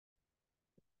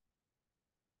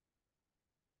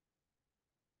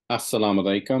Assalamu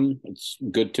alaikum. It's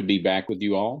good to be back with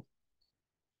you all.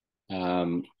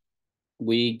 Um,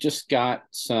 we just got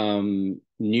some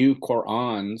new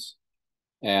Qurans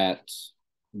at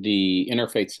the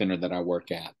Interfaith Center that I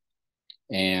work at.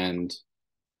 And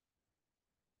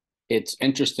it's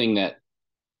interesting that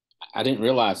I didn't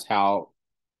realize how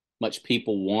much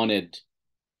people wanted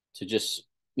to just,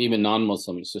 even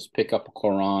non-Muslims, just pick up a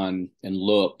Quran and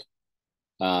look,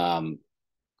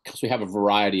 because we have a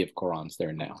variety of Qurans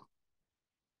there now.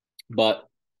 But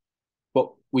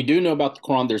what we do know about the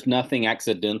Quran, there's nothing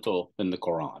accidental in the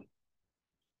Quran.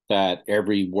 That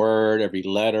every word, every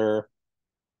letter,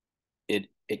 it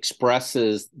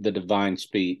expresses the divine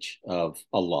speech of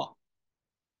Allah.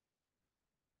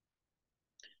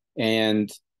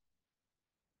 And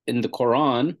in the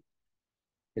Quran,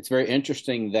 it's very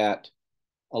interesting that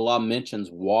Allah mentions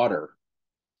water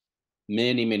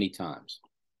many, many times.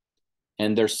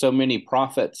 And there's so many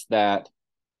prophets that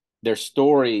their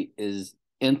story is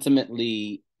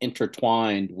intimately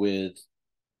intertwined with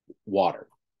water.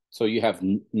 So you have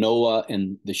Noah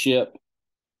and the ship,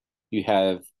 you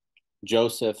have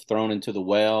Joseph thrown into the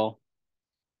well,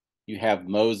 you have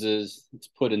Moses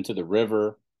put into the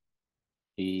river,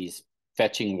 he's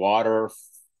fetching water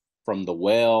from the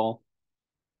well.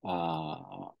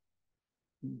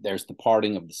 There's the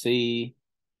parting of the sea.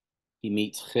 He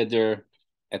meets Khidr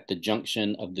at the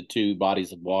junction of the two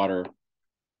bodies of water.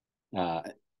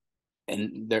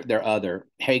 And there are other.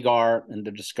 Hagar and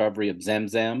the discovery of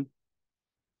Zamzam.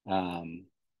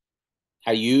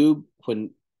 Ayub,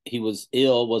 when he was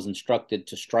ill, was instructed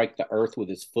to strike the earth with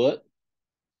his foot,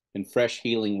 and fresh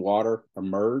healing water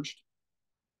emerged.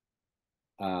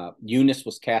 Yunus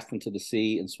was cast into the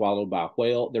sea and swallowed by a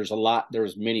whale. There's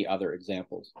many other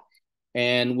examples.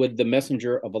 And with the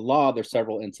messenger of Allah, there's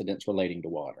several incidents relating to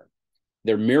water.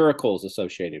 There are miracles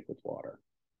associated with water.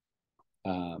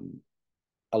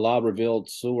 Allah revealed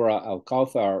Surah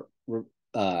Al-Kawthar,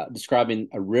 describing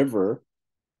a river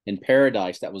in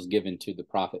paradise that was given to the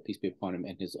Prophet, peace be upon him,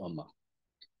 and his ummah.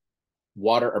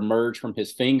 Water emerged from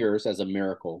his fingers as a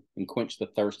miracle and quenched the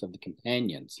thirst of the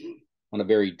companions on a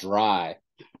very dry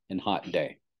and hot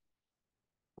day.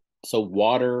 So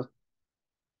water,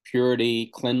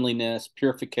 purity, cleanliness,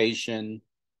 purification,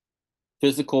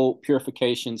 physical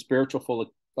purification,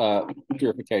 spiritual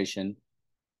purification,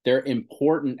 they're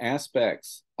important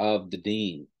aspects of the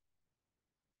deen.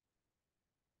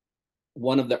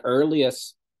 One of the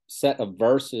earliest set of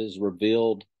verses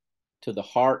revealed to the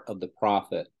heart of the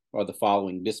Prophet are the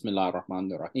following: Bismillah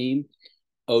ar-Rahman ar-Rahim.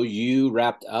 O you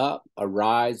wrapped up,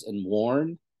 arise and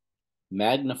warn,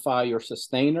 magnify your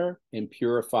sustainer and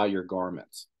purify your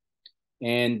garments.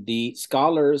 And the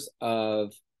scholars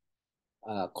of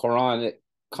Quranic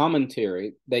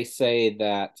commentary, they say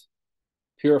that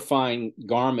purifying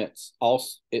garments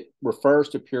also, it refers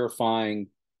to purifying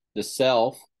the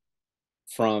self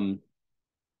from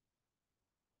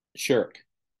shirk,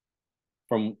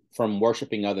 from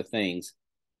worshiping other things,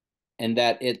 and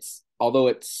that although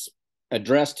it's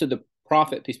addressed to the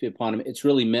Prophet, peace be upon him, it's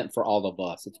really meant for all of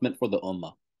us. It's meant for the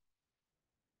ummah.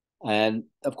 And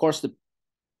of course, the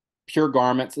pure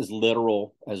garments is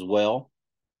literal as well.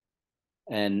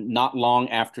 And not long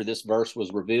after this verse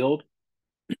was revealed,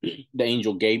 the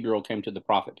angel Gabriel came to the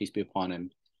Prophet, peace be upon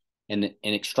him, and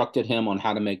instructed him on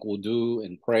how to make wudu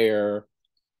and prayer,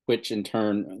 which in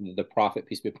turn the Prophet,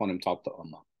 peace be upon him, taught the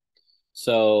ummah.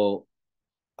 So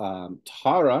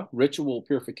tahara, ritual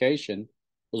purification,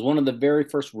 was one of the very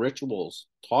first rituals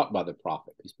taught by the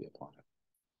Prophet, peace be upon him.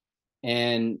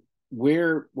 And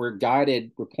we're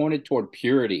guided, we're pointed toward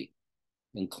purity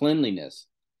and cleanliness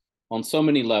on so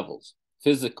many levels: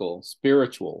 physical,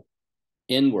 spiritual,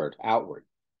 inward, outward.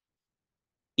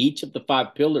 Each of the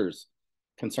 5 pillars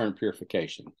concern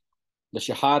purification. The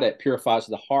Shahada purifies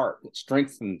the heart, it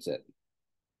strengthens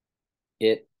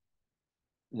it.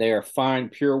 They are fine,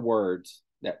 pure words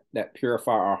that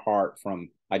purify our heart from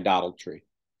idolatry.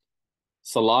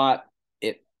 Salat,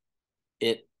 it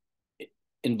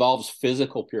involves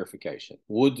physical purification.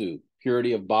 Wudu,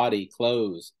 purity of body,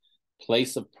 clothes,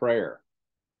 place of prayer.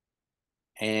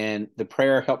 And the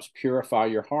prayer helps purify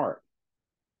your heart.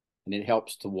 And it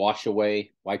helps to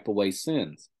wipe away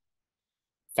sins.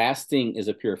 Fasting is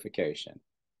a purification.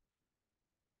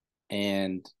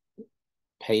 And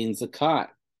paying zakat,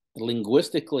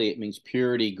 linguistically, it means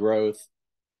purity, growth,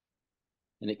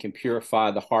 and it can purify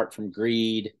the heart from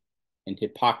greed and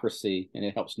hypocrisy, and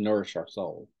it helps nourish our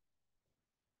soul.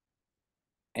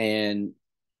 And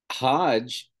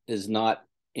Hajj is not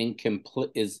incomplete,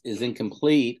 is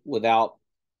incomplete without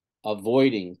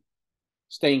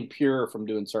staying pure from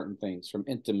doing certain things, from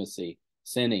intimacy,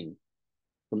 sinning,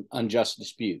 from unjust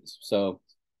disputes. So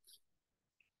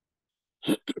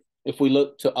if we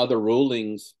look to other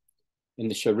rulings in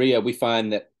the Sharia, we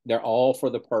find that they're all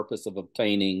for the purpose of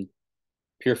obtaining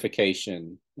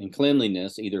purification and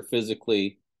cleanliness, either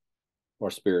physically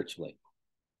or spiritually.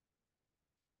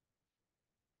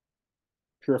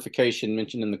 Purification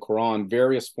mentioned in the Quran,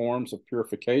 various forms of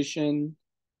purification.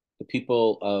 The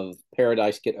people of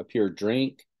paradise get a pure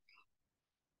drink.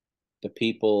 The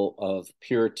people of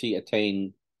purity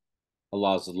attain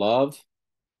Allah's love.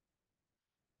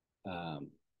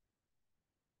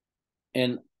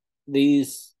 And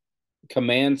these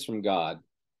commands from God,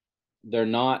 they're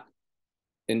not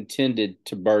intended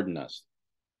to burden us.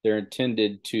 They're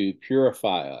intended to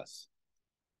purify us.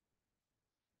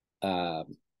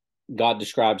 God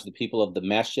describes the people of the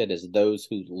masjid as those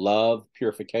who love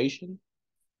purification.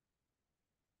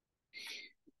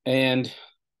 And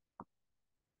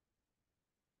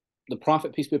the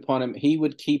Prophet, peace be upon him, he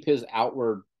would keep his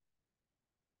outward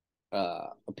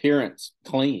appearance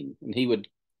clean, and he would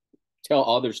tell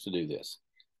others to do this,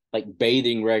 like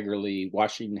bathing regularly,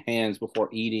 washing hands before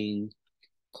eating,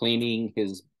 cleaning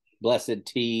his blessed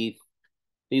teeth.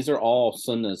 These are all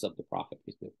sunnahs of the Prophet,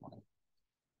 peace be upon him.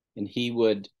 And he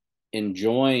would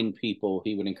enjoin people,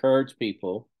 he would encourage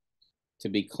people to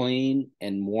be clean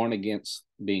and warn against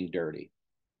being dirty.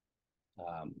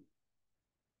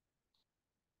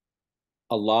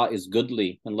 Allah is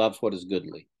goodly and loves what is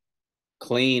goodly,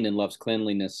 clean and loves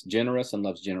cleanliness, generous and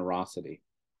loves generosity.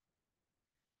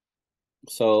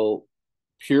 So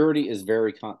purity is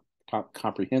very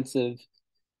comprehensive,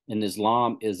 and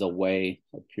Islam is a way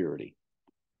of purity.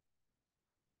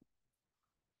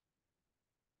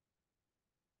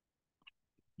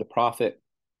 The Prophet,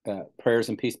 prayers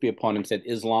and peace be upon him, said,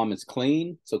 Islam is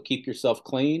clean, so keep yourself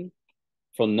clean,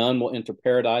 for none will enter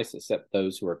paradise except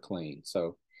those who are clean.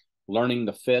 So learning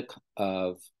the fiqh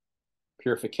of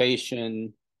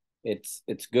purification, it's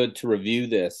good to review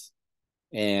this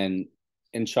and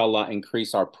inshallah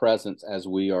increase our presence as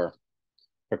we are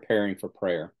preparing for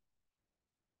prayer.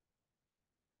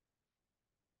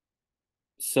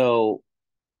 So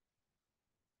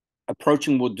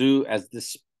approaching wudu as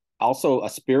this also a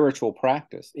spiritual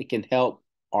practice. It can help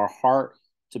our heart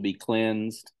to be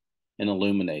cleansed and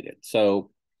illuminated. So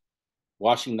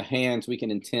washing the hands, we can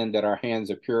intend that our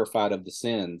hands are purified of the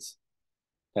sins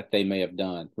that they may have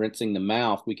done. Rinsing the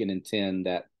mouth, we can intend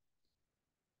that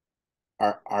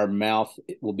our mouth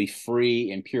will be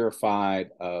free and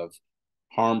purified of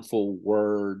harmful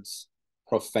words,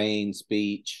 profane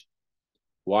speech.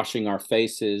 Washing our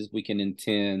faces, we can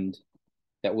intend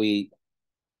that we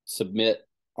submit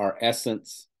our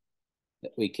essence,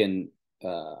 that we can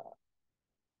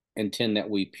intend that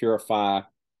we purify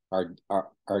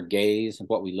our gaze and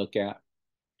what we look at.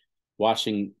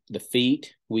 Washing the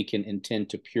feet, we can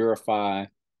intend to purify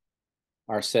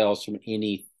ourselves from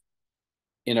any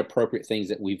inappropriate things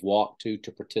that we've walked to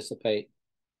participate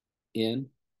in.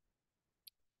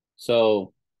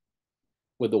 So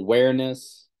with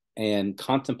awareness and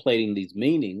contemplating these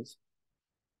meanings,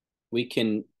 we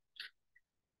can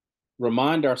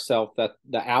remind ourselves that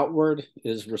the outward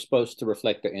is supposed to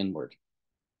reflect the inward.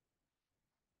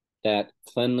 That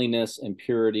cleanliness and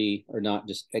purity are not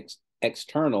just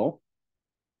external,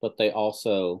 but they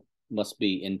also must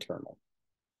be internal.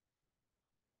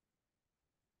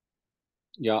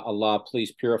 Ya Allah,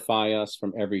 please purify us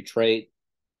from every trait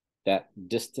that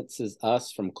distances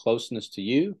us from closeness to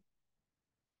you.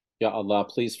 Ya Allah,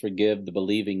 please forgive the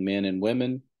believing men and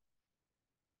women.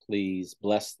 Please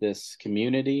bless this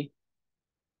community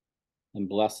and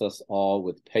bless us all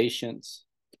with patience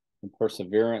and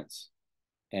perseverance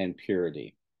and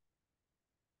purity.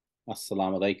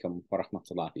 Assalamu alaikum wa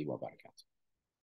rahmatullahi wa barakatuh.